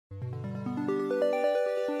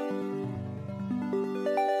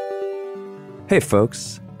Hey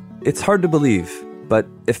folks, it's hard to believe, but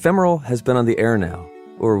Ephemeral has been on the air now,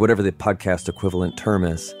 or whatever the podcast equivalent term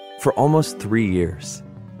is, for almost 3 years.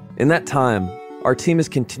 In that time, our team has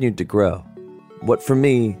continued to grow, what for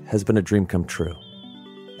me has been a dream come true.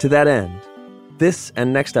 To that end, this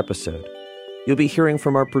and next episode, you'll be hearing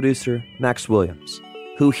from our producer, Max Williams,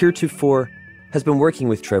 who heretofore has been working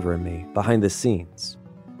with Trevor and me behind the scenes.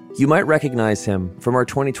 You might recognize him from our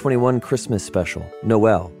 2021 Christmas special,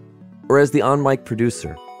 Noel, or as the on-mic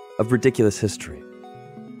producer of Ridiculous History.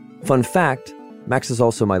 Fun fact, Max is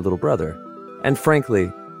also my little brother, and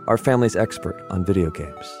frankly, our family's expert on video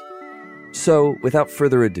games. So, without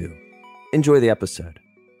further ado, enjoy the episode.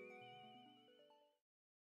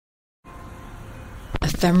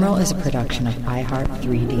 Ephemeral is a production of iHeart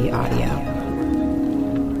 3D Audio.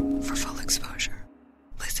 For full exposure,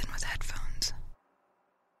 listen with headphones.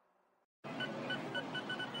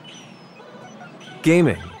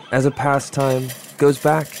 Gaming, as a pastime, goes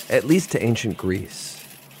back at least to ancient Greece.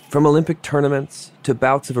 From Olympic tournaments to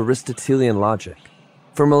bouts of Aristotelian logic,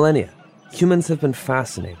 for millennia, humans have been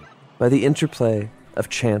fascinated by the interplay of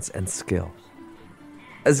chance and skill.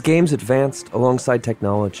 As games advanced alongside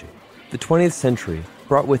technology, the 20th century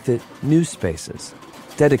brought with it new spaces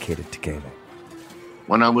dedicated to gaming.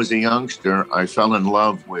 When I was a youngster, I fell in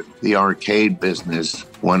love with the arcade business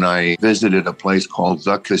when I visited a place called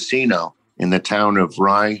The Casino in the town of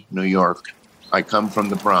Rye, New York. I come from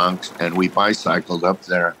the Bronx, and we bicycled up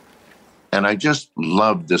there. And I just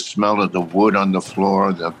loved the smell of the wood on the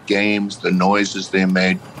floor, the games, the noises they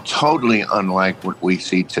made. Totally unlike what we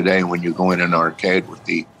see today when you go in an arcade with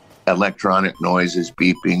the electronic noises,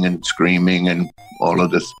 beeping and screaming, and all of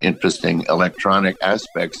the interesting electronic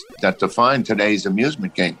aspects that define today's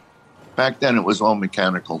amusement game. Back then, it was all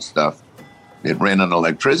mechanical stuff. It ran on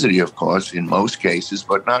electricity, of course, in most cases,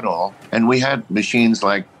 but not all. And we had machines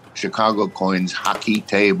like Chicago Coins hockey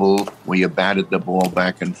table, where you batted the ball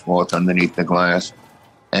back and forth underneath the glass,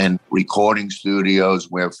 and recording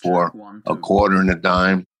studios where for a quarter and a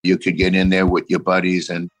dime, you could get in there with your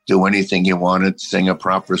buddies and do anything you wanted, sing a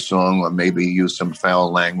proper song, or maybe use some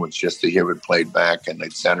foul language just to hear it played back, and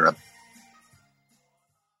etc.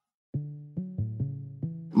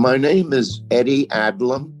 My name is Eddie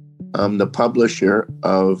Adlam. I'm the publisher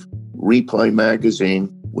of Replay Magazine,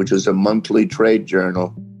 which is a monthly trade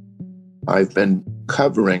journal. I've been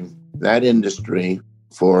covering that industry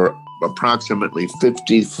for approximately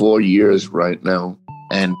 54 years right now,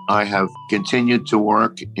 and I have continued to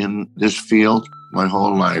work in this field my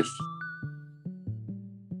whole life.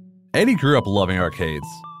 Eddie grew up loving arcades,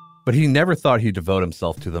 but he never thought he'd devote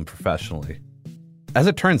himself to them professionally. As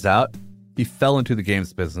it turns out, he fell into the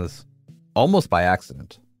games business almost by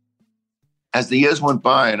accident. As the years went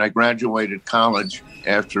by and I graduated college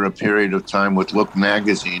after a period of time with Look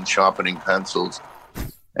Magazine, sharpening pencils,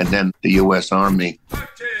 and then the U.S. Army,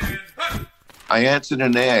 I answered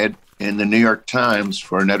an ad in the New York Times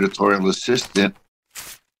for an editorial assistant.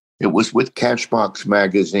 It was with Catchbox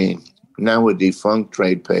Magazine, now a defunct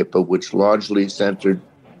trade paper, which largely centered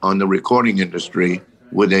on the recording industry,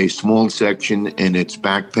 with a small section in its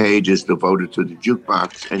back pages devoted to the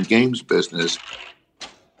jukebox and games business.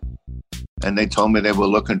 And they told me they were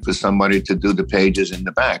looking for somebody to do the pages in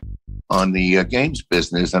the back on the games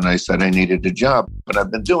business. And I said I needed a job, but I've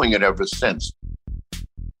been doing it ever since.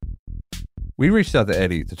 We reached out to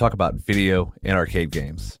Eddie to talk about video and arcade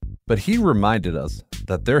games, but he reminded us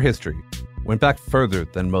that their history went back further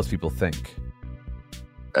than most people think.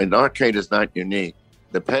 An arcade is not unique.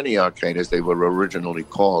 The penny arcade, as they were originally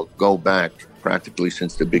called, go back practically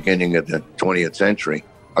since the beginning of the 20th century.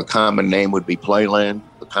 A common name would be Playland.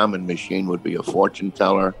 A common machine would be a fortune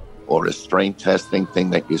teller or a strength testing thing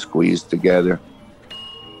that you squeeze together.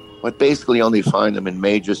 But basically only find them in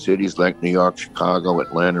major cities like New York, Chicago,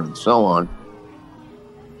 Atlanta, and so on.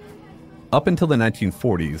 Up until the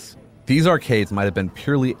 1940s, these arcades might have been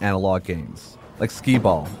purely analog games, like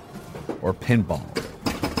skee-ball or pinball.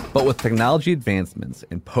 But with technology advancements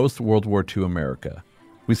in post-World War II America,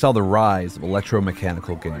 we saw the rise of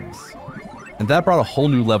electromechanical games. And that brought a whole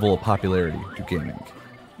new level of popularity to gaming.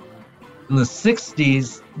 In the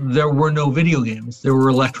 60s, there were no video games. There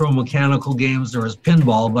were electromechanical games, there was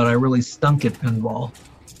pinball, but I really stunk at pinball.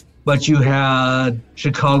 But you had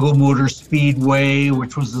Chicago Motor Speedway,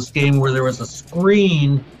 which was this game where there was a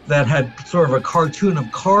screen that had sort of a cartoon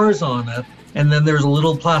of cars on it. And then there's a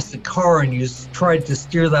little plastic car, and you tried to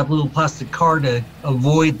steer that little plastic car to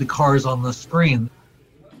avoid the cars on the screen.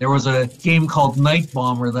 There was a game called Night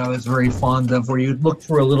Bomber that I was very fond of, where you'd look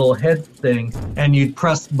for a little head thing and you'd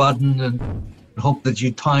press the button and hope that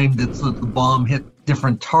you timed it so that the bomb hit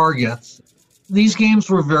different targets. These games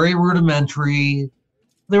were very rudimentary.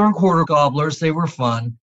 They were quarter gobblers. They were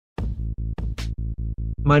fun.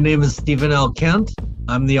 My name is Stephen L. Kent.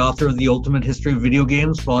 I'm the author of The Ultimate History of Video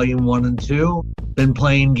Games, Volume 1 and 2. Been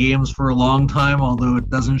playing games for a long time, although it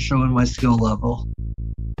doesn't show in my skill level.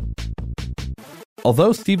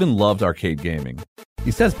 Although Stephen loved arcade gaming,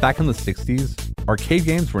 he says back in the 60s, arcade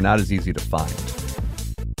games were not as easy to find.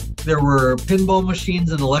 There were pinball machines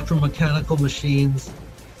and electromechanical machines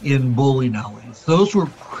in bowling alleys. Those were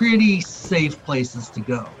pretty safe places to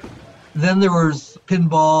go. Then there was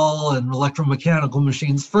pinball and electromechanical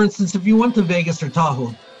machines. For instance, if you went to Vegas or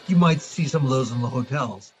Tahoe, you might see some of those in the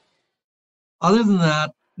hotels. Other than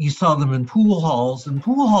that, you saw them in pool halls, and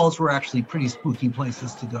pool halls were actually pretty spooky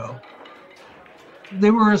places to go. They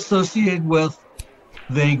were associated with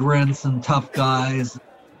vagrants and tough guys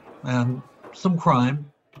and some crime.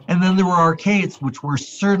 And then there were arcades, which were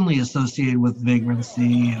certainly associated with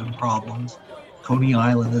vagrancy and problems. Coney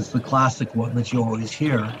Island is the classic one that you always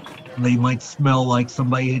hear. They might smell like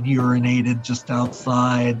somebody had urinated just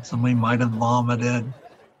outside. Somebody might have vomited.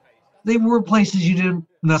 They were places you didn't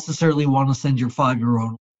necessarily want to send your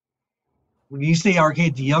 5-year-old. When you say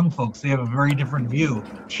arcade to young folks, they have a very different view,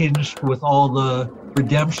 tinged with all the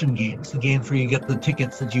redemption games, the games where you get the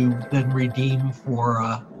tickets that you then redeem for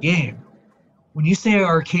a game. When you say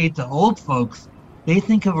arcade to old folks, they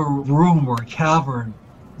think of a room or a cavern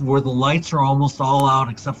where the lights are almost all out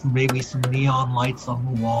except for maybe some neon lights on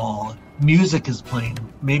the wall. Music is playing,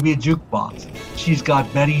 maybe a jukebox. She's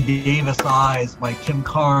got Betty Davis Eyes by Kim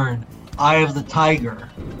Carn, Eye of the Tiger.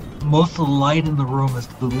 Most of the light in the room is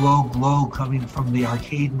the low glow coming from the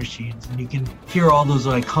arcade machines, and you can hear all those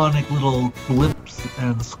iconic little blips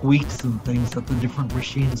and squeaks and things that the different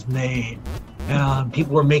machines made. And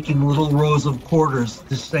people are making little rows of quarters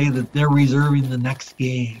to say that they're reserving the next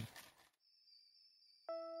game.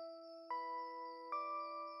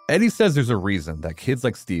 Eddie says there's a reason that kids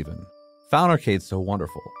like Stephen found arcades so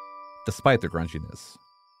wonderful, despite their grunginess.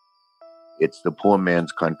 It's the poor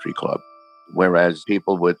man's country club. Whereas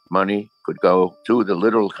people with money could go to the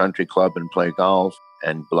little country club and play golf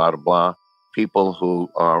and blah, blah, blah. People who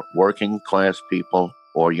are working class people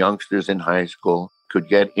or youngsters in high school could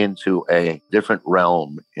get into a different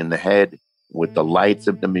realm in the head with the lights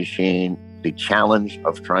of the machine, the challenge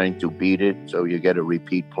of trying to beat it so you get a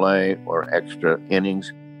repeat play or extra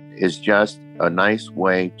innings is just a nice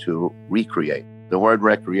way to recreate. The word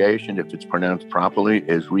recreation, if it's pronounced properly,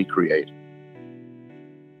 is recreate.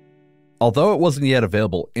 Although it wasn't yet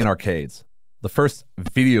available in arcades, the first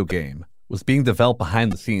video game was being developed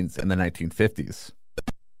behind the scenes in the 1950s.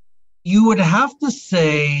 You would have to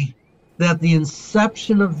say that the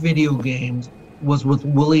inception of video games was with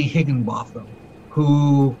Willie Higginbotham,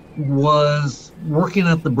 who was working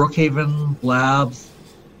at the Brookhaven Labs.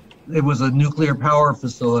 It was a nuclear power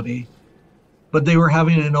facility, but they were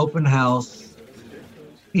having an open house.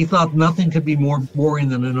 He thought nothing could be more boring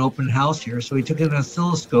than an open house here, so he took an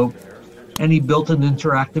oscilloscope and he built an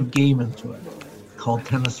interactive game into it called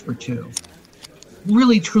Tennis for Two.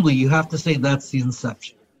 Really, truly, you have to say that's the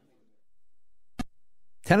inception.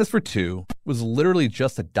 Tennis for Two was literally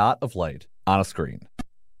just a dot of light on a screen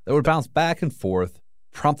that would bounce back and forth,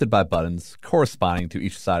 prompted by buttons corresponding to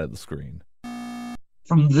each side of the screen.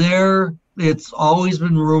 From there, it's always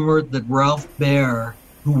been rumored that Ralph Baer,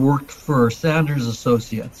 who worked for Sanders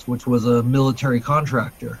Associates, which was a military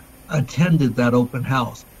contractor, attended that open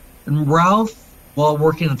house. And Ralph, while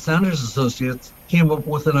working at Sanders Associates, came up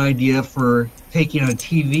with an idea for taking a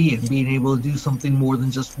TV and being able to do something more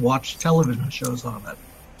than just watch television shows on it.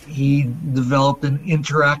 He developed an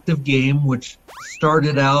interactive game which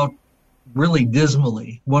started out really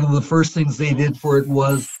dismally. One of the first things they did for it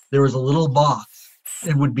was there was a little box.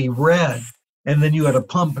 It would be red, and then you had a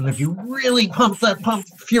pump, and if you really pumped that pump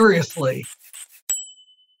furiously,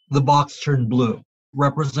 the box turned blue.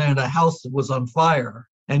 Represented a house that was on fire,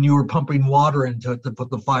 and you were pumping water into it to put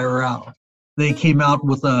the fire out. They came out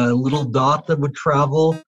with a little dot that would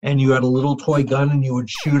travel, and you had a little toy gun, and you would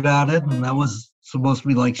shoot at it, and that was supposed to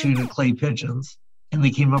be like shooting at clay pigeons. And they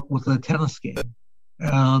came up with a tennis game.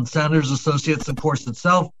 And Sanders Associates, of course,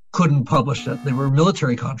 itself couldn't publish it. They were a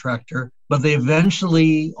military contractor, but they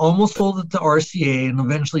eventually almost sold it to RCA and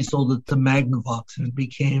eventually sold it to Magnavox, and it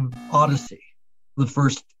became Odyssey, the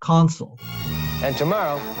first console. And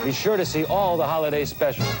tomorrow, be sure to see all the holiday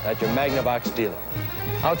specials at your Magnavox dealer.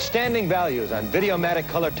 Outstanding values on Videomatic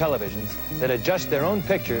color televisions that adjust their own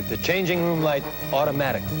picture to changing room light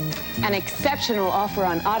automatically. An exceptional offer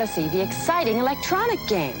on Odyssey, the exciting electronic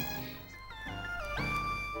game.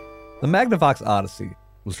 The Magnavox Odyssey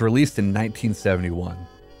was released in 1971.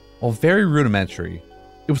 While very rudimentary,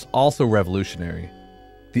 it it was also revolutionary.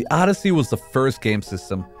 The Odyssey was the first game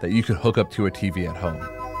system that you could hook up to a TV at home.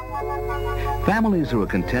 Families who are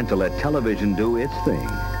content to let television do its thing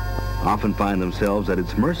often find themselves at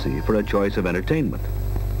its mercy for a choice of entertainment,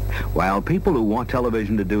 while people who want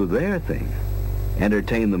television to do their thing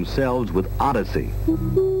entertain themselves with Odyssey.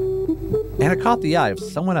 And it caught the eye of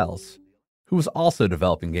someone else who was also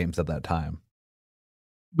developing games at that time.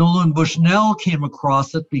 Nolan Bushnell came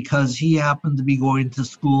across it because he happened to be going to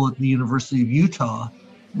school at the University of Utah,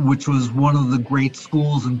 which was one of the great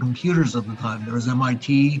schools in computers at the time. There was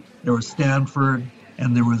MIT, there was Stanford,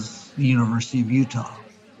 and there was the University of Utah.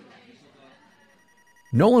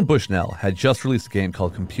 Nolan Bushnell had just released a game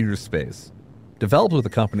called Computer Space, developed with a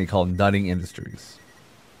company called Nutting Industries.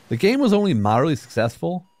 The game was only moderately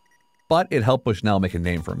successful, but it helped Bushnell make a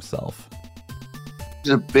name for himself.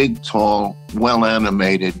 He's a big, tall,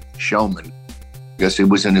 well-animated showman. I guess he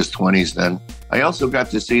was in his 20s then. I also got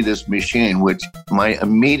to see this machine, which my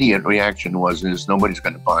immediate reaction was, nobody's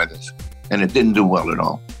going to buy this. And it didn't do well at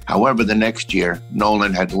all. However, the next year,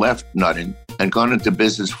 Nolan had left Nutting and gone into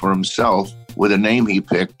business for himself with a name he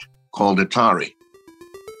picked called Atari.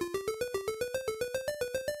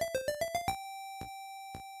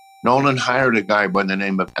 Nolan hired a guy by the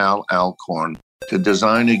name of Al Alcorn to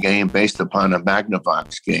design a game based upon a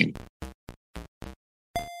Magnavox game.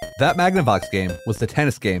 That Magnavox game was the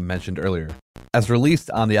tennis game mentioned earlier, as released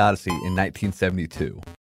on the Odyssey in 1972.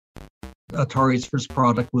 Atari's first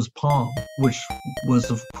product was Pong, which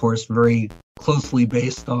was, of course, very closely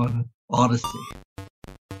based on Odyssey.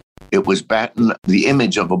 It was batting the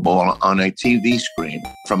image of a ball on a TV screen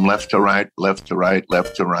from left to right, left to right,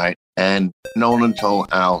 left to right. And Nolan told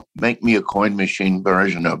Al, make me a coin machine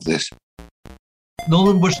version of this.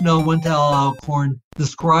 Nolan Bushnell went to Al Alcorn,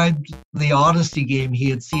 described the Odyssey game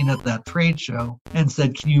he had seen at that trade show, and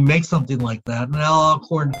said, can you make something like that? And Al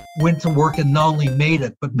Alcorn went to work and not only made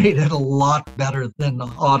it, but made it a lot better than the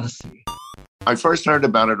Odyssey. I first heard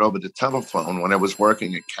about it over the telephone when I was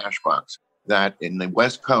working at Cashbox, that in the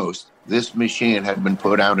West Coast, this machine had been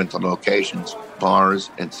put out into locations,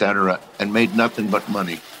 bars, etc., and made nothing but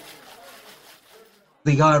money.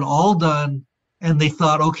 They got it all done, and they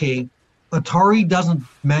thought, okay, Atari doesn't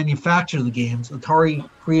manufacture the games. Atari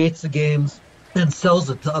creates the games and sells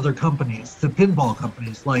it to other companies, to pinball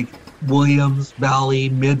companies like Williams, Bally,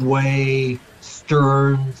 Midway,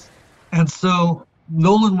 Stearns. And so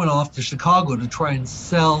Nolan went off to Chicago to try and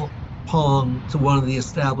sell Pong to one of the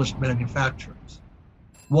established manufacturers.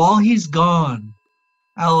 While he's gone,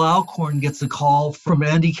 Al Alcorn gets a call from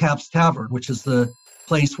Andy Capp's Tavern, which is the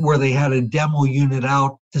place where they had a demo unit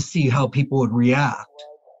out to see how people would react.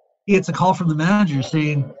 He gets a call from the manager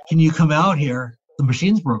saying, can you come out here? The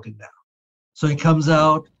machine's broken down. So he comes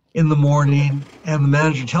out in the morning and the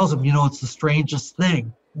manager tells him, it's the strangest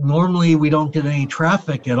thing. Normally we don't get any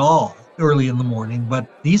traffic at all early in the morning, but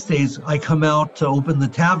these days I come out to open the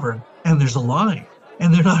tavern and there's a line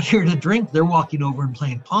and they're not here to drink. They're walking over and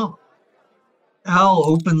playing Pong. Al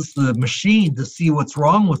opens the machine to see what's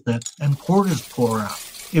wrong with it and quarters pour out.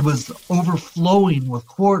 It was overflowing with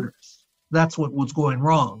quarters. That's what was going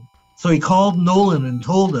wrong. So he called Nolan and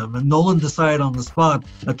told him, and Nolan decided on the spot,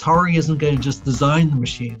 Atari isn't going to just design the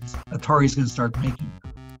machines. Atari's going to start making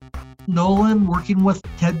them. Nolan, working with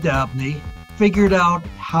Ted Dabney, figured out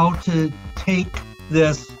how to take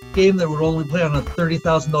this game that would only play on a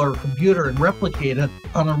 $30,000 computer and replicate it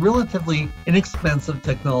on a relatively inexpensive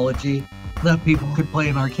technology that people could play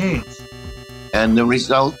in arcades. And the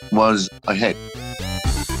result was a hit.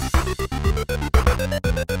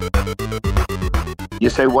 You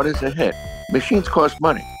say, what is a hit? Machines cost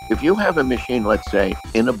money. If you have a machine, let's say,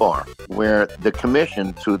 in a bar, where the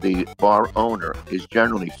commission to the bar owner is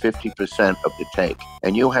generally 50% of the take,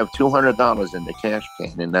 and you have $200 in the cash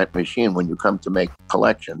can in that machine when you come to make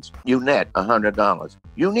collections, you net $100.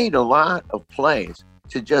 You need a lot of plays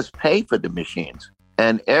to just pay for the machines.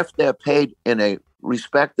 And if they're paid in a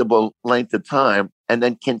respectable length of time and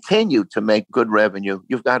then continue to make good revenue,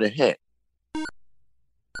 you've got a hit.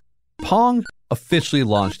 Pong officially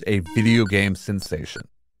launched a video game sensation.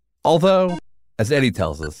 Although, as Eddie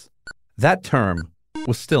tells us, that term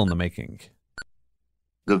was still in the making.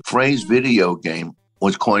 The phrase video game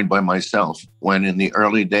was coined by myself when in the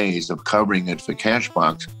early days of covering it for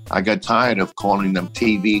Cashbox, I got tired of calling them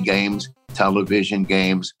TV games, television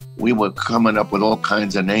games. We were coming up with all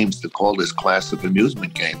kinds of names to call this class of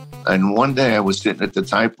amusement game. And one day I was sitting at the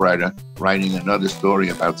typewriter writing another story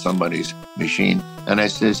about somebody's machine. And I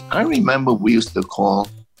says, I remember we used to call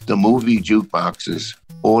the movie jukeboxes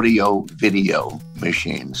audio-video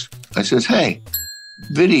machines. I says, hey,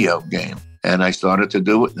 video game. And I started to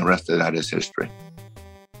do it, and the rest of that is history.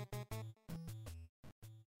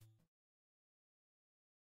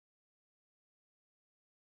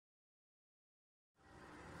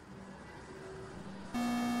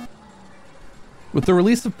 With the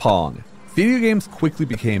release of Pong, video games quickly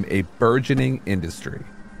became a burgeoning industry.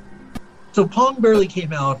 So Pong barely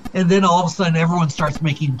came out, and then all of a sudden everyone starts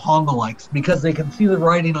making Pong-alikes because they can see the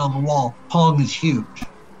writing on the wall. Pong is huge.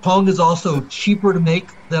 Pong is also cheaper to make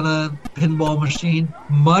than a pinball machine,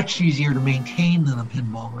 much easier to maintain than a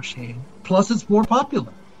pinball machine. Plus, it's more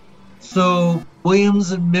popular. So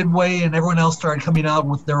Williams and Midway and everyone else started coming out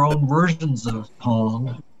with their own versions of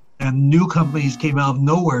Pong, and new companies came out of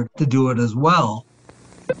nowhere to do it as well.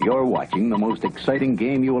 You're watching the most exciting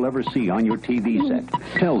game you will ever see on your TV set.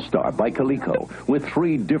 Telstar by Coleco with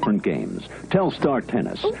 3 different games. Telstar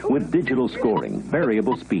Tennis with digital scoring,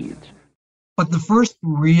 variable speeds. But the first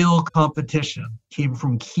real competition came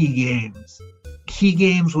from Key Games. Key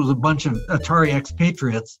Games was a bunch of Atari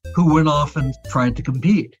expatriates who went off and tried to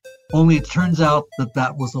compete. Only it turns out that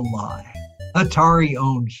that was a lie. Atari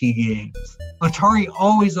owned Key Games. Atari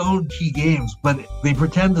always owned Key Games, but they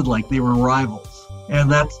pretended like they were rivals. And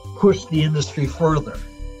that's pushed the industry further.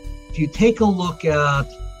 If you take a look at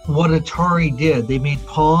what Atari did, they made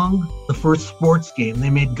Pong, the first sports game. They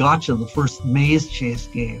made Gotcha, the first maze chase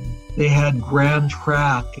game. They had Grand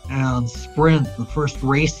Track and Sprint, the first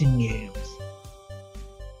racing games.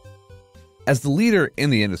 As the leader in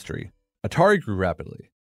the industry, Atari grew rapidly.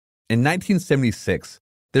 In 1976,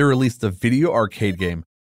 they released the video arcade game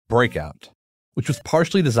Breakout, which was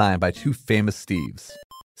partially designed by 2 famous Steves,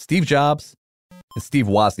 Steve Jobs and Steve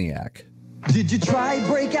Wozniak. Did you try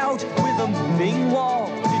Breakout with a big wall?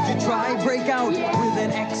 Did you try Breakout with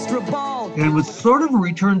an extra ball? And it was sort of a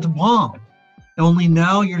return to Pong. Only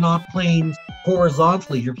now you're not playing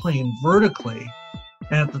horizontally, you're playing vertically.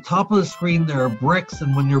 And at the top of the screen there are bricks,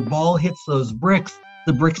 and when your ball hits those bricks,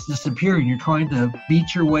 the bricks disappear, and you're trying to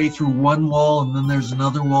beat your way through one wall, and then there's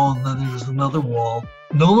another wall, and then there's another wall.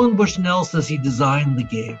 Nolan Bushnell says he designed the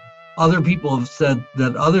game. Other people have said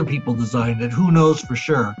that other people designed it. Who knows for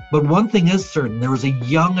sure? But one thing is certain. There was a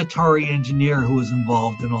young Atari engineer who was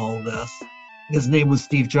involved in all of this. His name was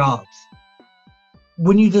Steve Jobs.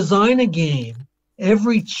 When you design a game,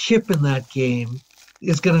 every chip in that game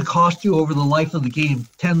is going to cost you over the life of the game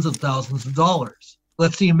tens of thousands of dollars.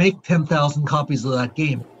 Let's say you make 10,000 copies of that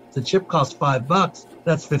game. If the chip costs $5,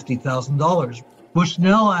 that's $50,000.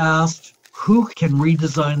 Bushnell asked who can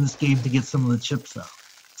redesign this game to get some of the chips out.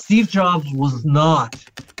 Steve Jobs was not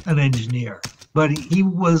an engineer, but he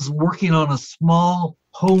was working on a small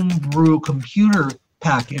homebrew computer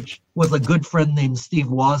package with a good friend named Steve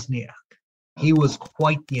Wozniak. He was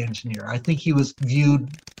quite the engineer. I think he was viewed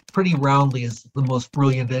pretty roundly as the most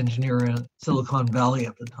brilliant engineer in Silicon Valley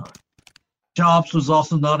at the time. Jobs was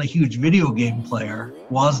also not a huge video game player.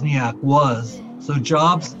 Wozniak was. So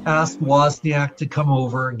Jobs asked Wozniak to come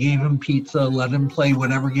over, gave him pizza, let him play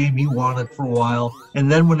whatever game he wanted for a while.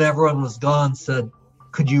 And then when everyone was gone, said,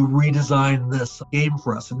 could you redesign this game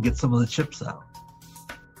for us and get some of the chips out?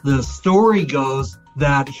 The story goes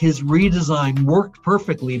that his redesign worked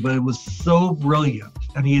perfectly, but it was so brilliant,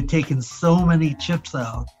 and he had taken so many chips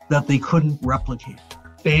out that they couldn't replicate.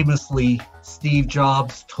 Famously, Steve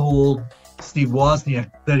Jobs told Steve Wozniak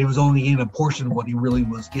that he was only getting a portion of what he really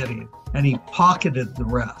was getting, and he pocketed the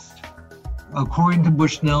rest. According to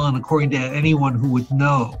Bushnell and according to anyone who would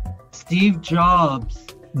know, Steve Jobs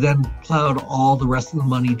then plowed all the rest of the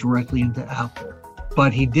money directly into Apple.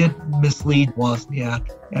 But he did mislead Wozniak,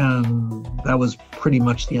 and that was pretty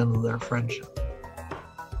much the end of their friendship.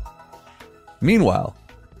 Meanwhile,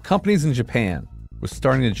 companies in Japan were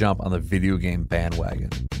starting to jump on the video game bandwagon.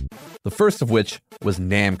 The first of which was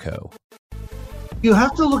Namco. You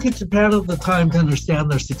have to look at Japan at the time to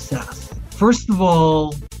understand their success. First of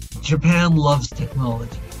all, Japan loves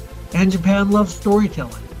technology, and Japan loves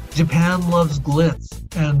storytelling. Japan loves glitz,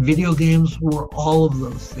 and video games were all of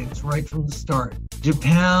those things right from the start.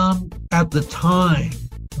 Japan, at the time,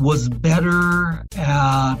 was better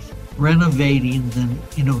at renovating than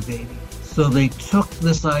innovating. So they took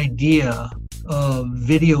this idea of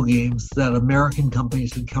video games that American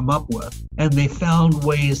companies had come up with, and they found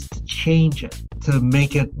ways to change it, to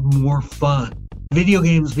make it more fun. Video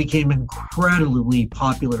games became incredibly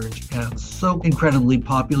popular in Japan, so incredibly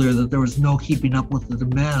popular that there was no keeping up with the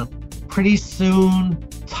demand. Pretty soon,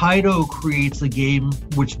 Taito creates a game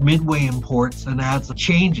which Midway imports and adds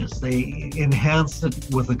changes. They enhanced it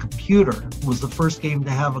with a computer. It was the first game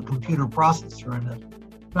to have a computer processor in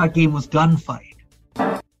it. That game was Gunfight.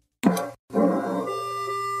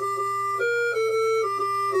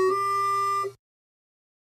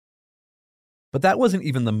 But that wasn't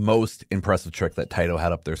even the most impressive trick that Taito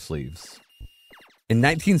had up their sleeves. In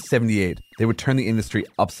 1978, they would turn the industry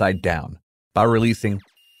upside down by releasing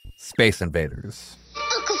Space Invaders.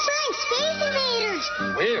 Uncle Frank, Space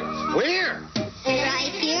Invaders! Where?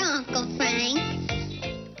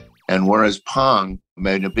 And whereas Pong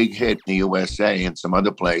made a big hit in the USA and some other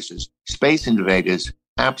places, Space Invaders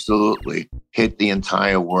absolutely hit the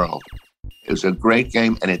entire world. It was a great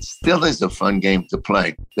game, and it still is a fun game to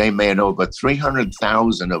play. They made over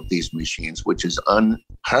 300,000 of these machines, which is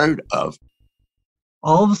unheard of.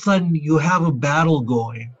 All of a sudden, you have a battle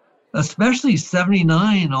going. Especially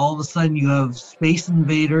 79, all of a sudden you have Space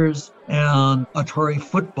Invaders and Atari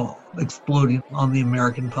Football exploding on the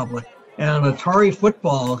American public. And Atari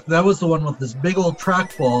Football, that was the one with this big old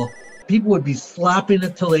trackball. People would be slapping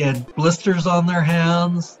it till they had blisters on their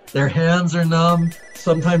hands. Their hands are numb.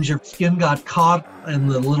 Sometimes your skin got caught in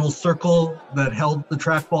the little circle that held the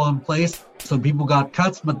trackball in place. So people got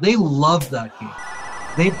cuts, but they loved that game.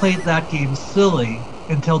 They played that game silly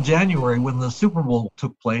until January when the Super Bowl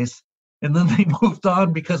took place. And then they moved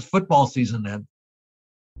on because football season ended.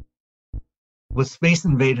 With Space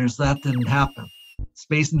Invaders, that didn't happen.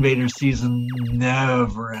 Space Invaders season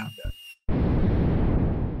never ended.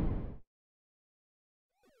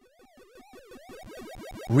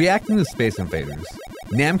 Reacting to Space Invaders,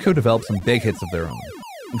 Namco developed some big hits of their own,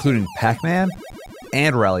 including Pac-Man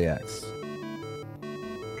and Rally X.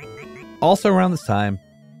 Also around this time,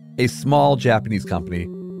 a small Japanese company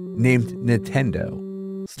named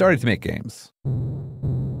Nintendo started to make games.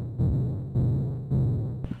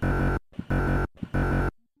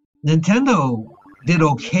 Nintendo did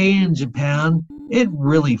okay in Japan. It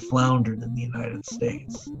really floundered in the United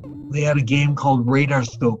States. They had a game called Radar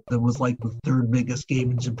Scope that was like the third biggest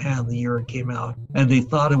game in Japan the year it came out. And they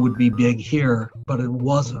thought it would be big here, but it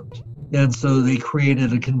wasn't. And so they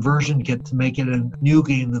created a conversion kit to make it a new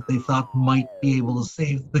game that they thought might be able to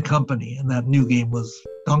save the company. And that new game was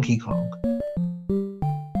Donkey Kong.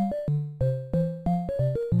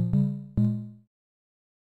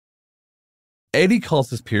 Eddie calls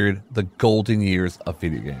this period the golden years of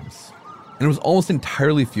video games, and it was almost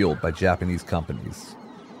entirely fueled by Japanese companies.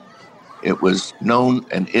 It was known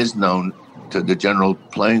and is known to the general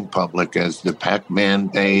playing public as the Pac-Man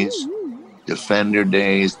days, Defender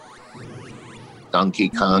days, Donkey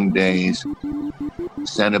Kong days,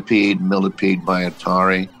 Centipede, Millipede by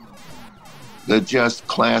Atari. The just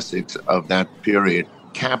classics of that period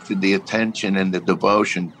captured the attention and the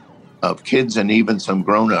devotion of kids and even some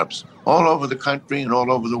grown-ups all over the country and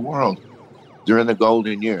all over the world. During the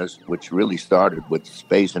golden years, which really started with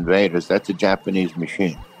Space Invaders, that's a Japanese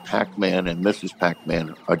machine. Pac-Man and Mrs.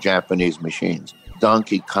 Pac-Man are Japanese machines.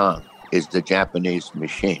 Donkey Kong is the Japanese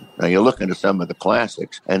machine. Now you're looking at some of the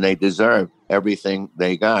classics, and they deserve everything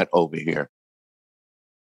they got over here.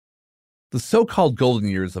 The so-called golden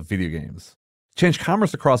years of video games changed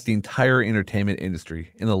commerce across the entire entertainment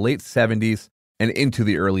industry in the late 70s and into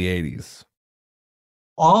the early 80s.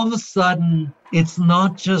 All of a sudden, it's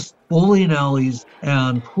not just bowling alleys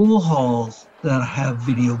and pool halls that have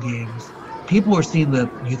video games. People are seeing that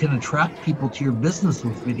you can attract people to your business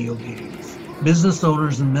with video games. Business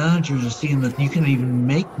owners and managers are seeing that you can even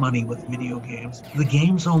make money with video games. The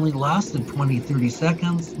games only lasted 20, 30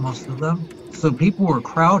 seconds, most of them. So people were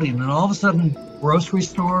crowding, and all of a sudden, grocery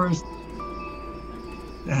stores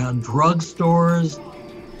and drug stores,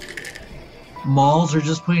 malls are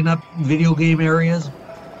just putting up video game areas,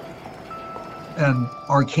 and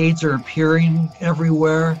arcades are appearing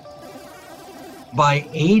everywhere. By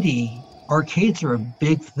 80, arcades are a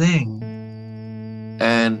big thing.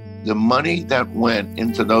 And the money that went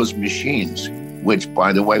into those machines, which,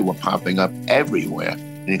 by the way, were popping up everywhere,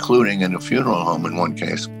 including in a funeral home in one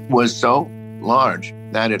case, was so large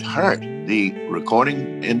that it hurt the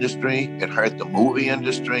recording industry, it hurt the movie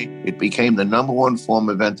industry. It became the number one form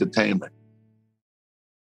of entertainment.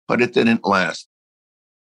 But it didn't last.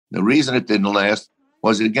 The reason it didn't last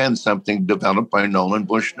was, again, something developed by Nolan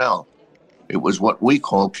Bushnell. It was what we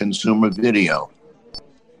call consumer video.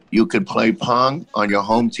 You could play Pong on your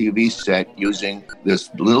home TV set using this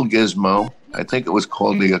little gizmo. I think it was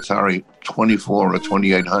called the Atari 24 or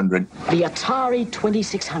 2800. The Atari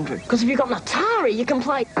 2600. Because if you've got an Atari, you can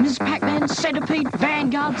play Ms. Pac-Man, Centipede,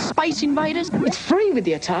 Vanguard, Space Invaders. It's free with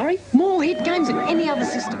the Atari. More hit games than any other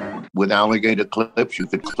system. With alligator clips, you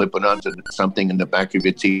could clip it onto something in the back of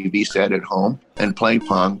your TV set at home and play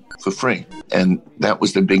Pong for free. And that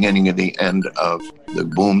was the beginning of the end of the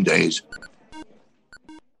boom days.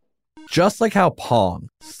 Just like how Pong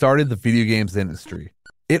started the video games industry,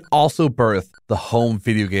 it also birthed the home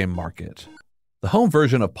video game market. The home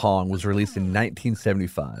version of Pong was released in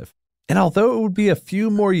 1975, and although it would be a few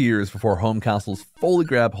more years before home consoles fully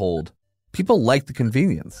grab hold, people liked the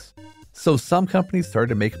convenience. So some companies started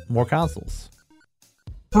to make more consoles.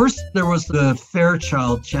 First, there was the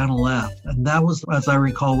Fairchild Channel F, and that was, as I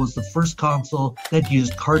recall, was the first console that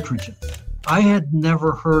used cartridges. I had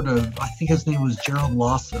never heard of, I think his name was Gerald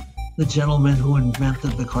Lawson, the gentleman who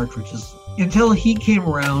invented the cartridges. Until he came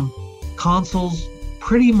around, consoles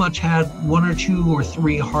pretty much had 1 or 2 or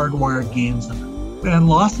 3 hardwired games in it. And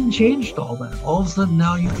Lawson changed all that. All of a sudden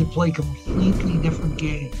now you could play completely different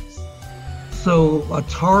games. So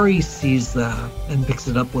Atari sees that and picks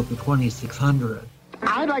it up with the 2600.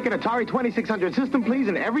 I'd like an Atari 2600 system, please,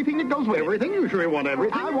 and everything that goes with it. Everything? You sure want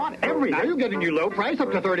everything? I want everything. Now you get a new low price,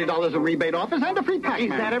 up to $30 in rebate offers, and a free pack. Is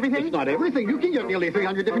that everything? It's not everything. You can get nearly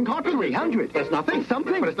 300 different cartridges. 300? That's nothing. It's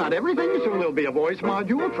something, but it's not everything. Soon there'll be a voice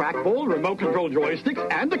module, trackball, remote control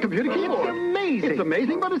joysticks, and a computer keyboard. It's amazing. It's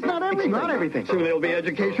amazing, but it's not everything. It's not everything. Soon there'll be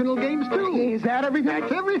educational games, too. Is that everything?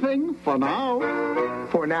 That's everything. For now.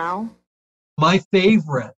 For now. My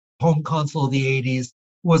favorite home console of the 80s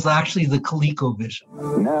was actually the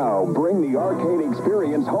ColecoVision. Now bring the arcade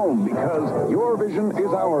experience home because your vision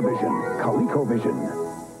is our vision.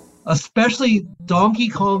 ColecoVision. Especially Donkey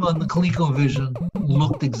Kong on the ColecoVision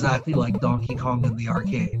looked exactly like Donkey Kong in the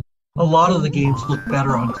arcade. A lot of the games look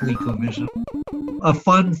better on ColecoVision. A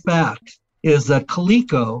fun fact is that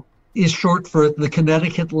Coleco is short for the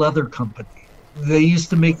Connecticut Leather Company. They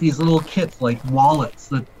used to make these little kits like wallets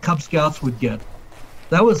that Cub Scouts would get.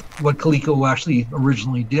 That was what Coleco actually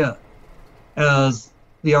originally did. As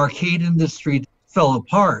the arcade industry fell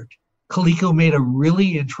apart, Coleco made a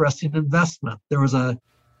really interesting investment. There was a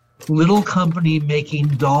little company making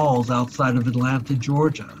dolls outside of Atlanta,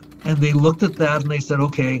 Georgia. And they looked at that and they said,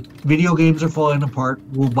 okay, video games are falling apart,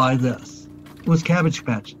 we'll buy this. It was Cabbage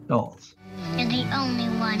Patch Dolls. You're the only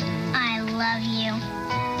one. I love you.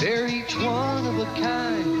 They're each one of a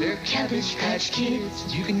kind. They're Cabbage Patch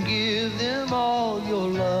Kids. You can give them all your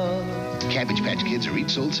love. Cabbage Patch Kids are each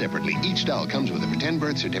sold separately. Each doll comes with a pretend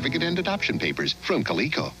birth certificate and adoption papers from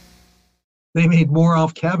Coleco. They made more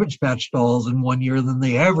off Cabbage Patch Dolls in 1 year than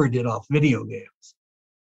they ever did off video games.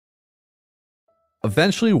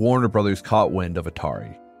 Eventually, Warner Brothers caught wind of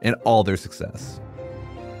Atari and all their success.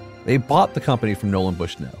 They bought the company from Nolan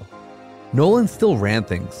Bushnell. Nolan still ran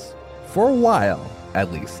things, for a while at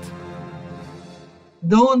least.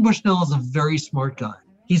 Nolan Bushnell is a very smart guy.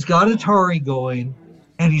 He's got Atari going,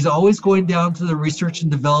 and he's always going down to the research and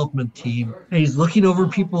development team, and he's looking over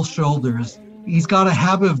people's shoulders. He's got a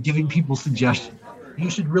habit of giving people suggestions. You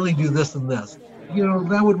should really do this and this. You know,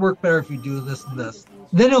 that would work better if you do this and this.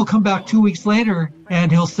 Then he'll come back 2 weeks later, and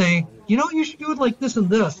he'll say, you know, you should do it like this and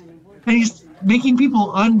this. And he's making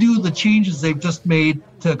people undo the changes they've just made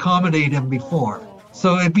to accommodate him before.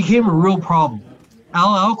 So it became a real problem.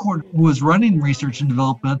 Al Alcorn, who was running research and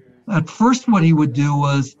development, at first what he would do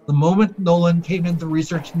was, the moment Nolan came into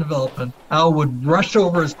research and development, Al would rush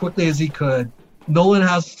over as quickly as he could. Nolan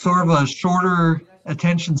has sort of a shorter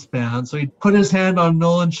attention span, so he'd put his hand on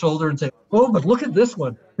Nolan's shoulder and say, oh, but look at this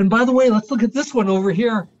one. And by the way, let's look at this one over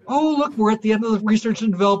here. Oh, look, we're at the end of the research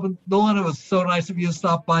and development. Nolan, it was so nice of you to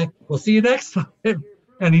stop by. We'll see you next time.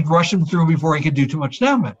 And he'd rush him through before he could do too much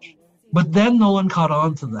damage. But then Nolan caught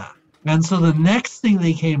on to that. And so the next thing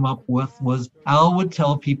they came up with was Al would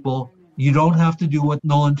tell people, you don't have to do what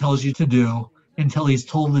Nolan tells you to do until he's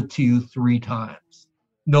told it to you 3 times.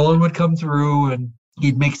 Nolan would come through and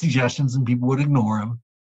he'd make suggestions and people would ignore him.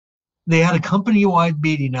 They had a company-wide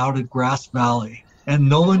meeting out at Grass Valley, and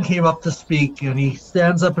Nolan came up to speak, and he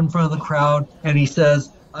stands up in front of the crowd and he says,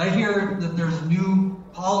 I hear that there's a new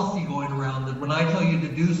policy going around that when I tell you to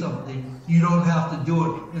do something, you don't have to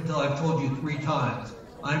do it until I've told you 3 times.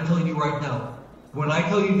 I'm telling you right now, when I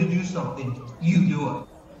tell you to do something, you do it.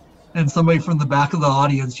 And somebody from the back of the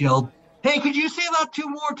audience yelled, hey, could you say that 2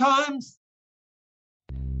 more times?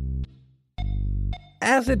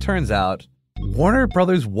 As it turns out, Warner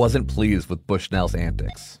Brothers wasn't pleased with Bushnell's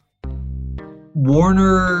antics.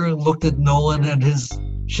 Warner looked at Nolan and his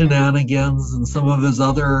shenanigans and some of his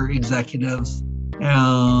other executives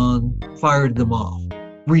and fired them off.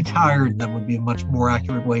 Retired them would be a much more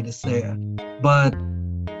accurate way to say it. But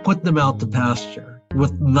put them out to pasture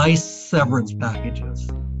with nice severance packages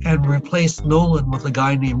and replaced Nolan with a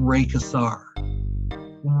guy named Ray Kassar.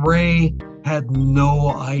 Ray had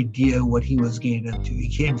no idea what he was getting into. He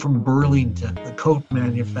came from Burlington, the coat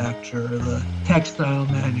manufacturer, the textile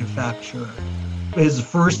manufacturer. His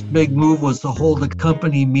first big move was to hold a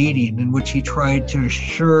company meeting in which he tried to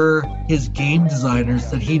assure his game designers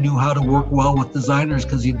that he knew how to work well with designers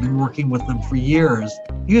because he'd been working with them for years.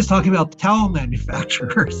 He was talking about towel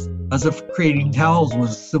manufacturers, as if creating towels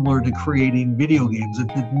was similar to creating video games. It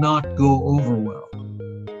did not go over well.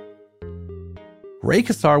 Ray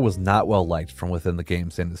Kassar was not well liked from within the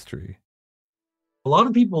games industry. A lot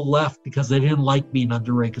of people left because they didn't like being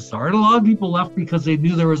under Ray Kassar. And a lot of people left because they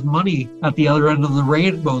knew there was money at the other end of the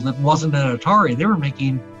rainbow that wasn't at Atari. They were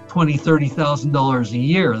making $20,000, $30,000 a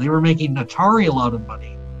year. They were making Atari a lot of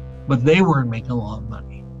money, but they weren't making a lot of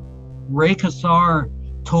money. Ray Kassar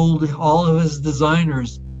told all of his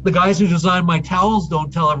designers, the guys who designed my towels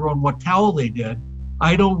don't tell everyone what towel they did.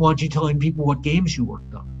 I don't want you telling people what games you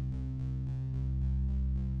worked on.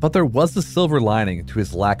 But there was a silver lining to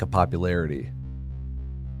his lack of popularity.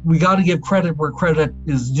 We got to give credit where credit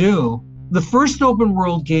is due. The first open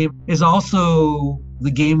world game is also the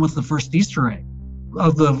game with the first Easter egg.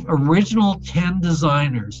 Of the original 10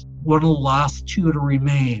 designers, one of the last 2 to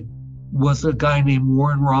remain was a guy named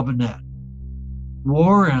Warren Robinette.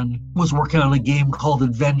 Warren was working on a game called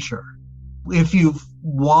Adventure. If you've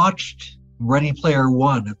watched Ready Player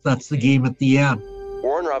One, that's the game at the end.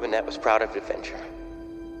 Warren Robinette was proud of Adventure.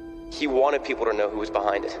 He wanted people to know who was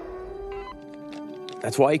behind it.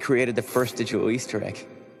 That's why he created the first digital Easter egg.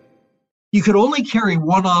 You could only carry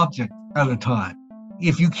one object at a time.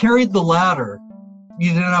 If you carried the ladder, you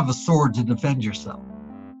didn't have a sword to defend yourself.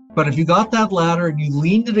 But if you got that ladder and you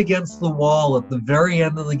leaned it against the wall at the very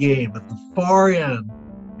end of the game, at the far end,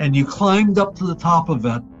 and you climbed up to the top of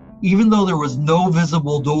it, even though there was no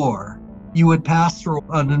visible door, you would pass through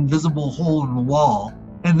an invisible hole in the wall.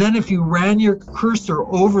 And then if you ran your cursor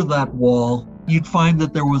over that wall, you'd find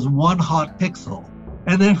that there was one hot pixel.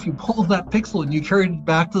 And then if you pulled that pixel and you carried it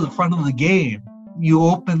back to the front of the game, you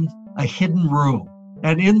opened a hidden room.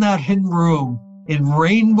 And in that hidden room, in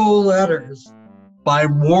rainbow letters by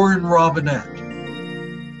Warren Robinette,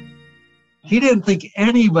 he didn't think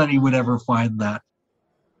anybody would ever find that.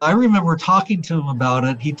 I remember talking to him about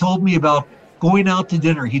it. He told me about going out to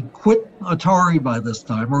dinner. He'd quit Atari by this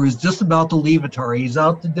time, or he was just about to leave Atari. He's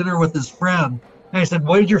out to dinner with his friend. And I said,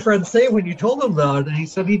 what did your friend say when you told him that? And he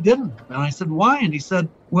said he didn't. And I said, why? And he said,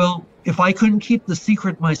 well, if I couldn't keep the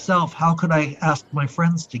secret myself, how could I ask my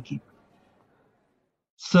friends to keep it?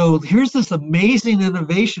 So here's this amazing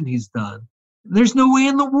innovation he's done. There's no way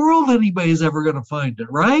in the world anybody's ever going to find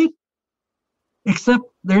it, right? Except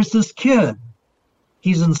there's this kid.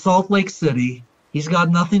 He's in Salt Lake City. He's got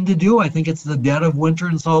nothing to do. I think it's the dead of winter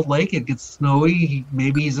in Salt Lake. It gets snowy.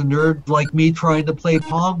 Maybe he's a nerd like me trying to play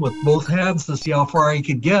Pong with both hands to see how far he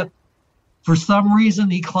could get. For some reason,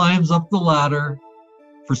 he climbs up the ladder.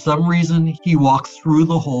 For some reason, he walks through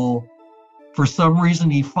the hole. For some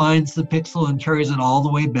reason, he finds the pixel and carries it all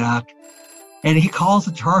the way back. And he calls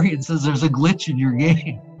Atari and says, there's a glitch in your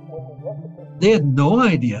game. They had no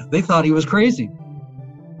idea. They thought he was crazy.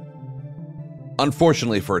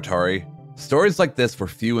 Unfortunately for Atari, stories like this were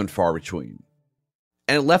few and far between,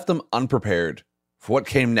 and it left them unprepared for what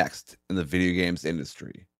came next in the video games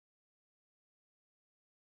industry.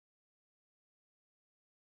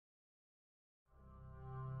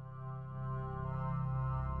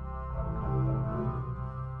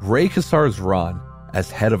 Ray Kassar's run as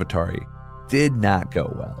head of Atari did not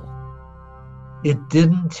go well. It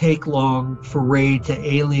didn't take long for Ray to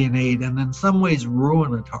alienate and in some ways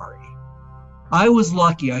ruin Atari. I was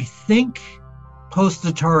lucky. I think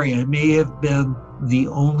post-Atari, I may have been the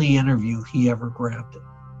only interview he ever granted.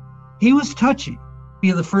 He was touchy.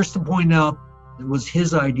 Be the first to point out it was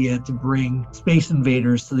his idea to bring Space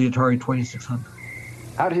Invaders to the Atari 2600.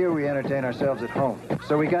 Out here we entertain ourselves at home,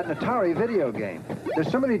 so we got an Atari video game.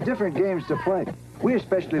 There's so many different games to play. We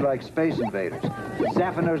especially like Space Invaders,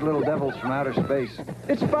 zapping those little devils from outer space.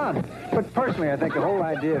 It's fun, but personally I think the whole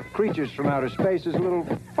idea of creatures from outer space is a little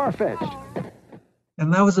far-fetched.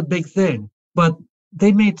 And that was a big thing, but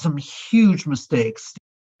they made some huge mistakes.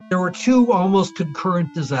 There were 2 almost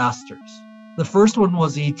concurrent disasters. The first one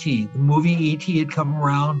was E.T. The movie E.T. had come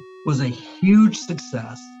around, was a huge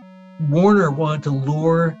success. Warner wanted to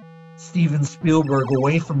lure Steven Spielberg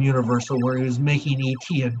away from Universal, where he was making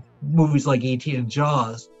E.T. and movies like E.T. and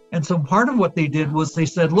Jaws. And so part of what they did was they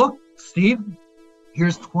said, look, Steve,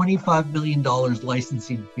 here's $25 million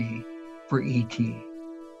licensing fee for E.T.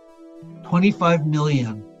 $25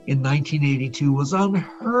 million in 1982 was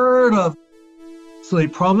unheard of. So they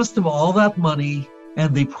promised him all that money,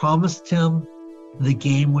 and they promised him the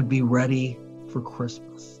game would be ready for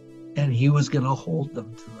Christmas. And he was going to hold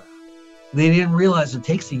them to that. They didn't realize it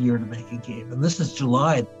takes a year to make a game. And this is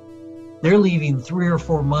July. They're leaving 3 or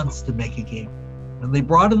 4 months to make a game. And they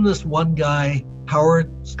brought in this one guy,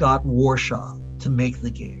 Howard Scott Warshaw, to make the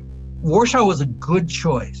game. Warshaw was a good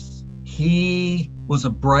choice. He was a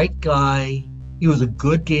bright guy. He was a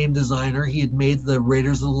good game designer. He had made the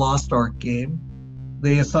Raiders of the Lost Ark game.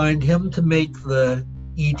 They assigned him to make the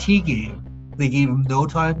E.T. game. They gave him no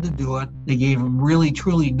time to do it. They gave him really,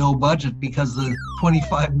 truly no budget because the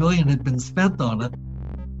 $25 million had been spent on it.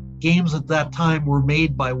 Games at that time were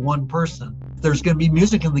made by one person. If there's going to be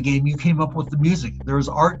music in the game, you came up with the music. If there was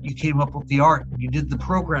art, you came up with the art. You did the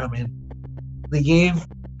programming. They gave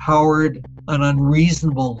Howard an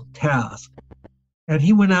unreasonable task, and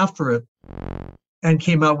he went after it and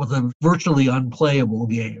came out with a virtually unplayable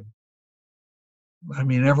game. I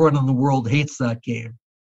mean, everyone in the world hates that game.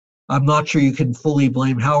 I'm not sure you can fully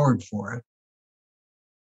blame Howard for it.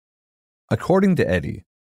 According to Eddie,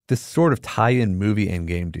 this sort of tie-in movie and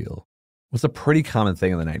game deal was a pretty common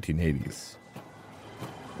thing in the 1980s.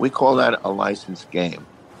 We call that a licensed game.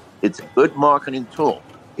 It's a good marketing tool.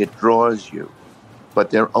 It draws you. But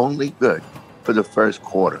they're only good for the first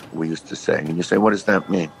quarter, we used to say. And you say, what does that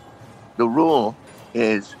mean? The rule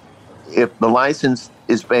is if the license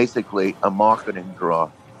is basically a marketing draw,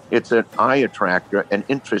 it's an eye attractor, an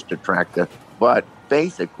interest attractor, but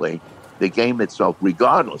basically the game itself,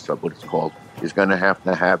 regardless of what it's called, is going to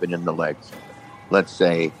have it in the legs. Let's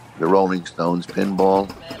say the Rolling Stones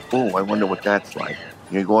pinball. Oh, I wonder what that's like.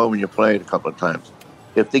 You go over and you play it a couple of times.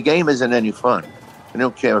 If the game isn't any fun, I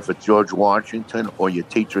don't care if it's George Washington or your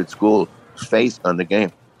teacher at school's face on the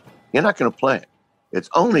game, you're not going to play it. It's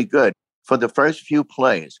only good for the first few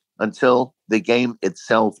plays until the game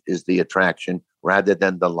itself is the attraction rather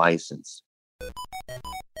than the license.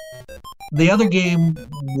 The other game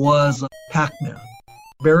was Pac-Man.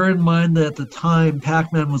 Bear in mind that at the time,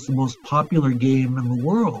 Pac-Man was the most popular game in the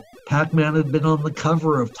world. Pac-Man had been on the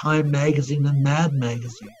cover of Time magazine and Mad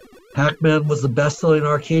magazine. Pac-Man was the best-selling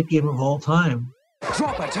arcade game of all time.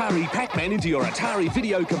 Drop Atari Pac-Man into your Atari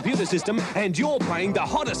video computer system and you're playing the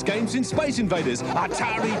hottest games in Space Invaders,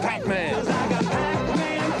 Atari Pac-Man.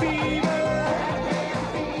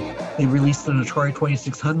 They released an Atari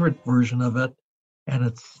 2600 version of it, and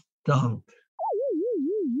it stunk.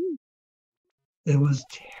 It was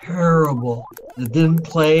terrible. It didn't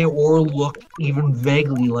play or look even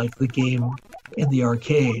vaguely like the game in the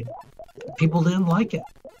arcade. People didn't like it.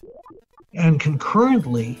 And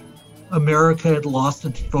concurrently, America had lost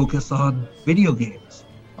its focus on video games.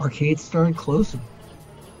 Arcades started closing.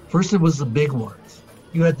 First, it was the big ones.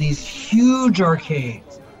 You had these huge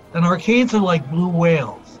arcades, and arcades are like blue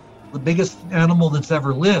whales, the biggest animal that's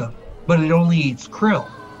ever lived, but it only eats krill.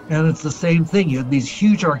 And it's the same thing. You had these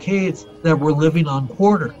huge arcades that were living on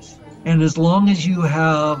quarters. And as long as you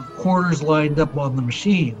have quarters lined up on the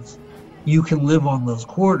machines, you can live on those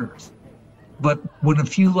quarters. But when a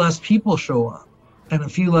few less people show up, and a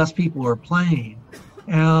few less people are playing,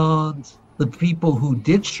 and the people who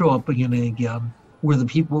did show up again and again were the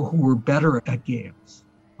people who were better at games.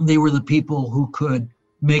 They were the people who could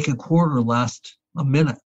make a quarter last a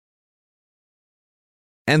minute.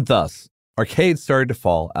 And thus, arcades started to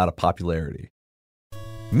fall out of popularity.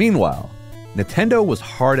 Meanwhile, Nintendo was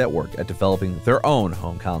hard at work at developing their own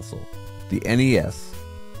home console, the NES,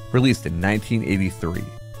 released in 1983.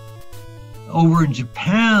 Over in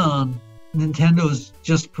Japan, Nintendo's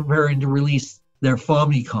just preparing to release their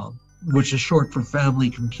Famicom, which is short for Family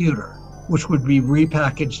Computer, which would be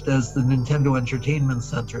repackaged as the Nintendo Entertainment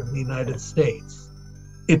Center in the United States.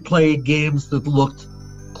 It played games that looked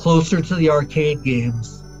closer to the arcade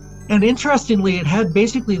games. And interestingly, it had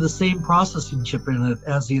basically the same processing chip in it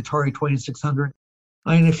as the Atari 2600.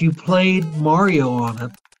 I mean, if you played Mario on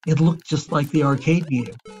it, it looked just like the arcade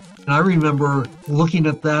game. And I remember looking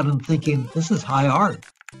at that and thinking, this is high art.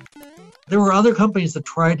 There were other companies that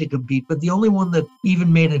tried to compete, but the only one that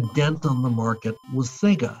even made a dent on the market was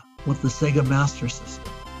Sega, with the Sega Master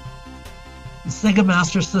System. The Sega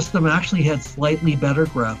Master System actually had slightly better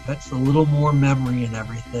graphics, a little more memory and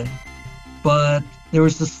everything, but there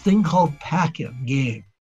was this thing called Pac-In game.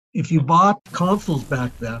 If you bought consoles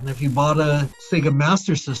back then, if you bought a Sega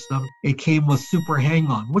Master System, it came with Super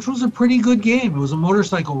Hang-On, which was a pretty good game. It was a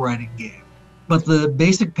motorcycle riding game. But the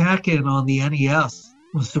basic Pac-In on the NES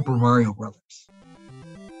was Super Mario Brothers.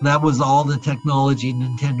 That was all the technology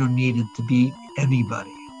Nintendo needed to beat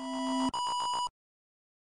anybody.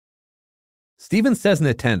 Steven says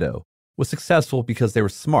Nintendo was successful because they were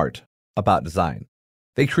smart about design.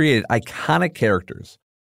 They created iconic characters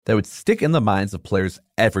that would stick in the minds of players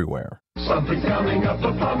everywhere. Something's coming up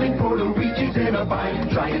the plumbing, Luigi's in a bind.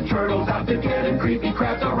 Giant turtles out to get him, creepy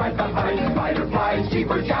crabs are right behind. Spider flies,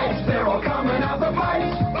 cheaper giants, they're all coming out the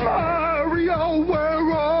pipes. Mario,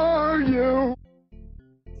 where are you?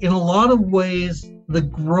 In a lot of ways, the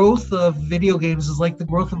growth of video games is like the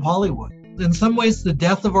growth of Hollywood. In some ways, the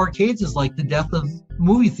death of arcades is like the death of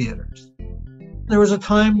movie theaters. There was a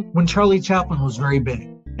time when Charlie Chaplin was very big.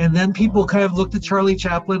 And then people kind of looked at Charlie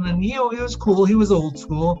Chaplin and, he was cool. He was old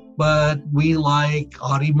school, but we like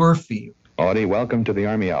Audie Murphy. Audie, welcome to the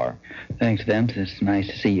Army Hour. Thanks, Demps. It's nice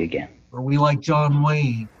to see you again. Or we like John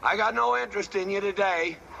Wayne. I got no interest in you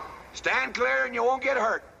today. Stand clear and you won't get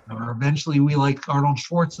hurt. Or eventually we like Arnold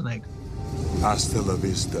Schwarzenegger. Hasta la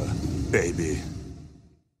vista, baby.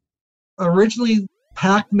 Originally,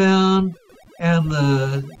 Pac-Man and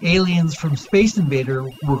the aliens from Space Invader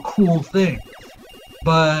were cool things,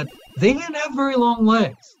 but they didn't have very long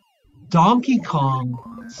legs. Donkey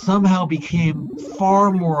Kong somehow became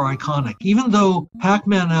far more iconic, even though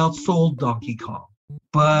Pac-Man outsold Donkey Kong.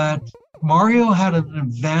 But Mario had an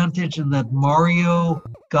advantage in that Mario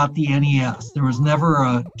got the NES. There was never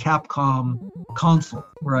a Capcom console,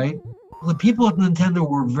 right? The people at Nintendo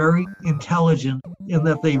were very intelligent in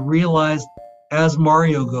that they realized as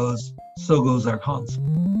Mario goes, so goes our console.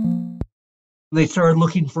 They started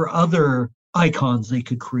looking for other icons they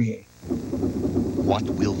could create. What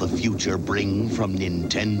will the future bring from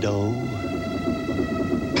Nintendo?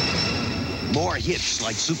 More hits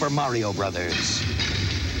like Super Mario Brothers.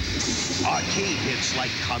 Arcade hits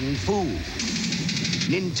like Kung Fu.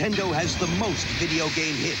 Nintendo has the most video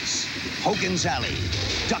game hits. Hogan's Alley,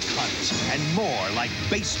 Duck Hunt, and more like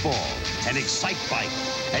baseball and Excite Bike.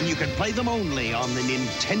 And you can play them only on the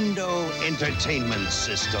Nintendo Entertainment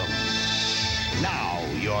System. Now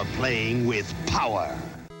you're playing with power.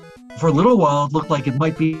 For a little while, it looked like it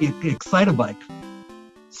might be Excite-A-Bike.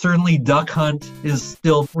 Certainly Duck Hunt is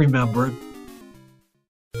still remembered.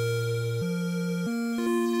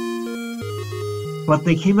 But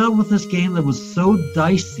they came out with this game that was so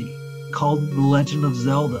dicey called The Legend of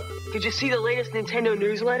Zelda. Did you see the latest Nintendo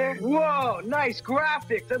newsletter? Whoa, nice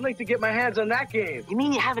graphics. I'd like to get my hands on that game. You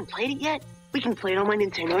mean you haven't played it yet? We can play it on my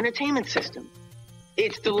Nintendo Entertainment System.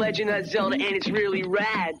 It's The Legend of Zelda, and it's really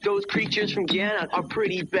rad. Those creatures from Ganon are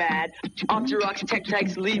pretty bad. Octoroks,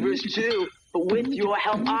 Tektites, Levers, too. But with your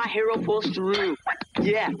help, our hero pulls through.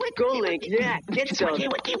 Yeah, go Link, yeah, get Zelda.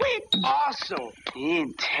 Awesome.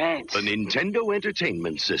 Intense. The Nintendo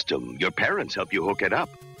Entertainment System. Your parents help you hook it up.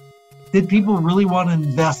 Did people really want to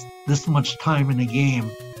invest this much time in a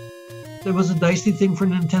game? It was a dicey thing for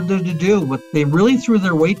Nintendo to do, but they really threw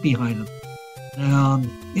their weight behind it. And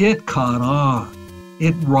it caught on.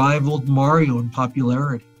 It rivaled Mario in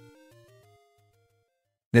popularity.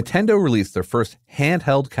 Nintendo released their first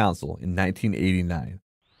handheld console in 1989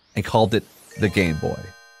 and called it the Game Boy.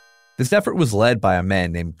 This effort was led by a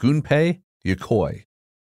man named Gunpei Yokoi.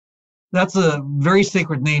 That's a very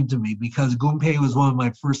sacred name to me because Gunpei was one of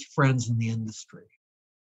my first friends in the industry.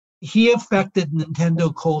 He affected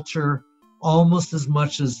Nintendo culture almost as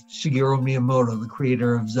much as Shigeru Miyamoto, the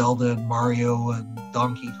creator of Zelda and Mario and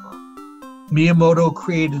Donkey Kong. Miyamoto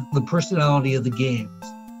created the personality of the games.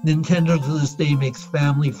 Nintendo to this day makes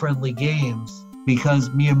family-friendly games because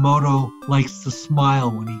Miyamoto likes to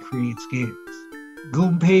smile when he creates games.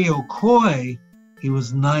 Gunpei Yokoi, he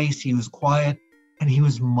was nice, he was quiet, and he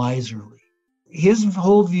was miserly. His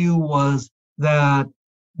whole view was that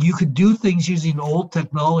you could do things using old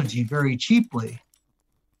technology very cheaply.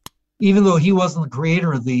 Even though he wasn't the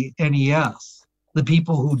creator of the NES, the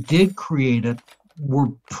people who did create it were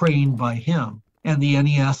trained by him. And the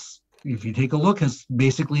NES, if you take a look, is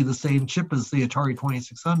basically the same chip as the Atari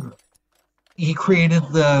 2600. He created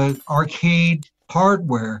the arcade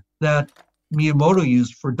hardware that Miyamoto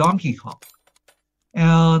used for Donkey Kong.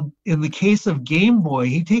 And in the case of Game Boy,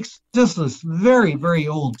 he takes just this very, very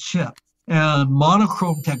old chip and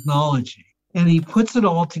monochrome technology, and he puts it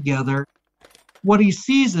all together. What he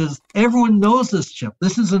sees is everyone knows this chip.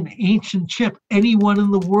 This is an ancient chip. Anyone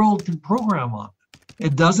in the world can program on it.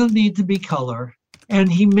 It doesn't need to be color.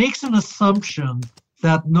 And he makes an assumption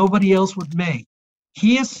that nobody else would make.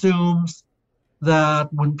 He assumes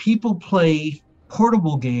that when people play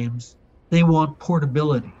portable games, they want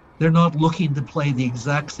portability. They're not looking to play the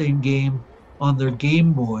exact same game on their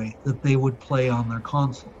Game Boy that they would play on their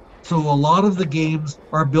console. So a lot of the games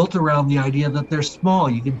are built around the idea that they're small.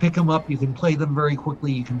 You can pick them up, you can play them very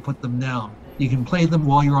quickly, you can put them down. You can play them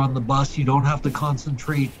while you're on the bus. You don't have to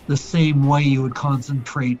concentrate the same way you would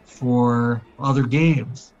concentrate for other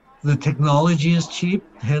games. The technology is cheap,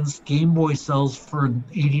 hence Game Boy sells for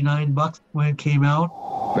 $89 when it came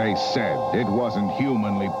out. They said it wasn't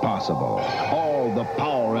humanly possible. All the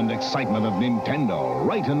power and excitement of Nintendo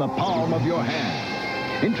right in the palm of your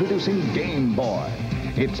hand. Introducing Game Boy.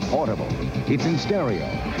 It's portable, it's in stereo,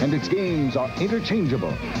 and its games are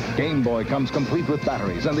interchangeable. Game Boy comes complete with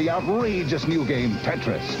batteries and the outrageous new game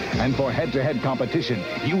Tetris. And for head-to-head competition,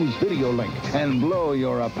 use Video Link and blow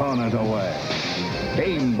your opponent away.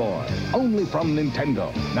 Game Boy, only from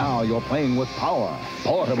Nintendo. Now you're playing with power,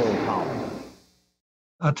 portable power.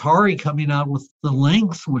 Atari coming out with the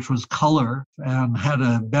Lynx, which was color and had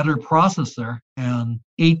a better processor and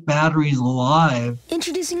 8 batteries alive.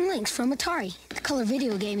 Introducing Lynx from Atari, the color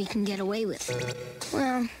video game you can get away with.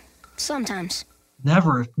 Well, sometimes.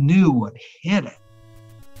 Never knew what hit it.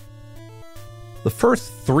 The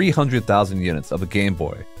first 300,000 units of a Game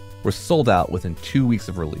Boy were sold out within 2 weeks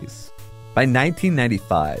of release. By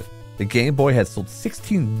 1995, the Game Boy had sold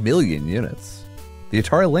 16 million units. The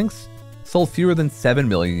Atari Lynx sold fewer than 7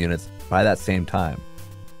 million units by that same time.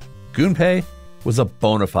 Gunpei was a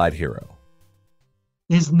bona fide hero.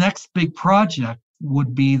 His next big project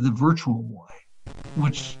would be the Virtual Boy,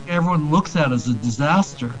 which everyone looks at as a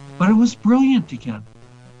disaster, but it was brilliant again.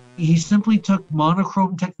 He simply took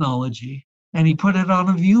monochrome technology and he put it on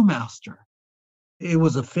a Viewmaster. It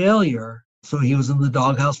was a failure, so he was in the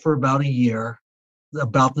doghouse for about a year,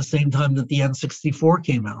 about the same time that the N64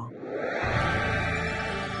 came out.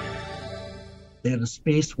 They had a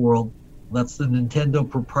Space World, that's the Nintendo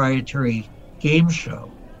proprietary game show.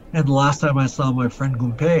 And the last time I saw my friend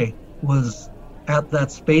Gunpei was at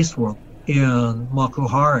that Space World in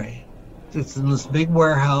Makuhari. It's in this big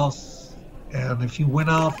warehouse, and if you went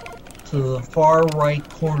off to the far right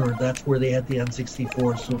corner, that's where they had the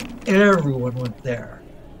N64, so everyone went there.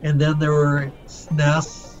 And then there were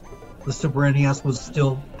SNES, the Super NES was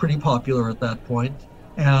still pretty popular at that point,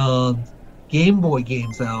 and Game Boy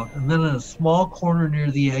games out, and then in a small corner near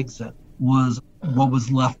the exit was what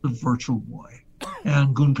was left of Virtual Boy.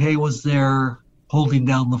 And Gunpei was there holding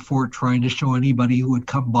down the fort, trying to show anybody who would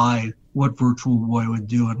come by what Virtual Boy would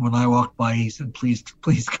do. And when I walked by, he said, please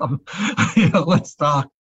come, let's talk.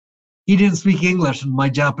 He didn't speak English, and my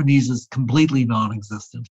Japanese is completely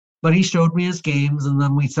non-existent. But he showed me his games, and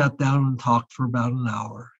then we sat down and talked for about an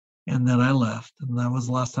hour. And then I left, and that was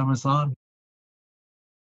the last time I saw him.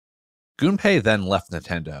 Gunpei then left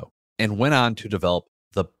Nintendo and went on to develop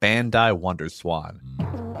the Bandai Wonder Swan,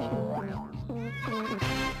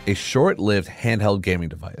 a short-lived handheld gaming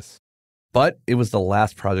device. But it was the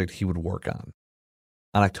last project he would work on.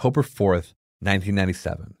 On October 4th,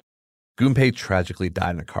 1997, Gunpei tragically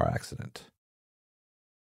died in a car accident.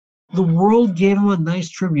 The world gave him a nice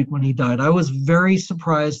tribute when he died. I was very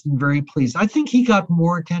surprised and very pleased. I think he got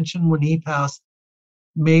more attention when he passed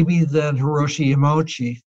maybe than Hiroshi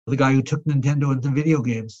Yamauchi, the guy who took Nintendo into video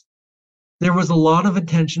games. There was a lot of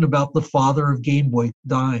attention about the father of Game Boy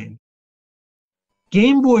dying.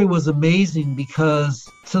 Game Boy was amazing because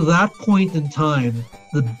to that point in time,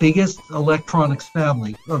 the biggest electronics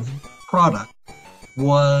family of product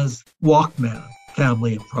was Walkman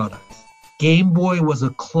family of products. Game Boy was a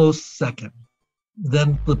close second.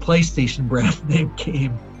 Then the PlayStation brand name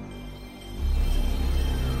came.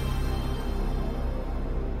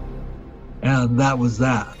 And that was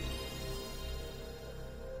that.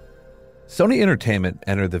 Sony Entertainment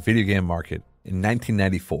entered the video game market in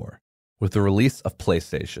 1994 with the release of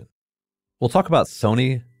PlayStation. We'll talk about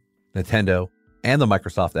Sony, Nintendo, and the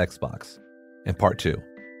Microsoft Xbox in part 2.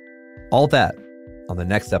 All that on the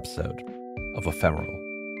next episode of Ephemeral.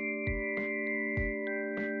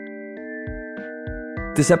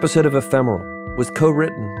 This episode of Ephemeral was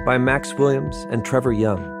co-written by Max Williams and Trevor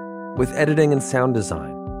Young, with editing and sound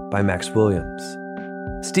design by Max Williams.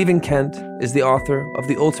 Stephen Kent is the author of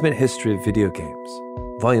The Ultimate History of Video Games,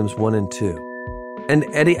 Volumes 1 and 2. And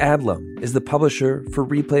Eddie Adlam is the publisher for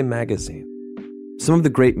Replay Magazine. Some of the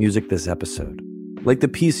great music this episode, like the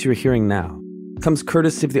piece you're hearing now, comes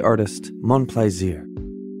courtesy of the artist Mon Plaisir.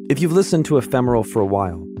 If you've listened to Ephemeral for a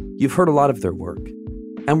while, you've heard a lot of their work.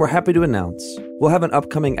 And we're happy to announce we'll have an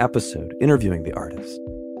upcoming episode interviewing the artist.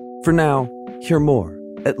 For now, hear more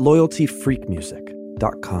at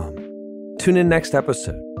loyaltyfreakmusic.com. Tune in next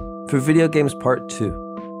episode for Video Games Part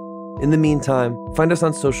 2. In the meantime, find us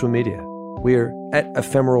on social media. We're at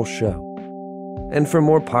Ephemeral Show. And for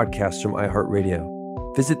more podcasts from iHeartRadio,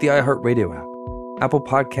 visit the iHeartRadio app, Apple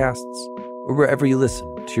Podcasts, or wherever you listen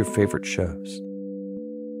to your favorite shows.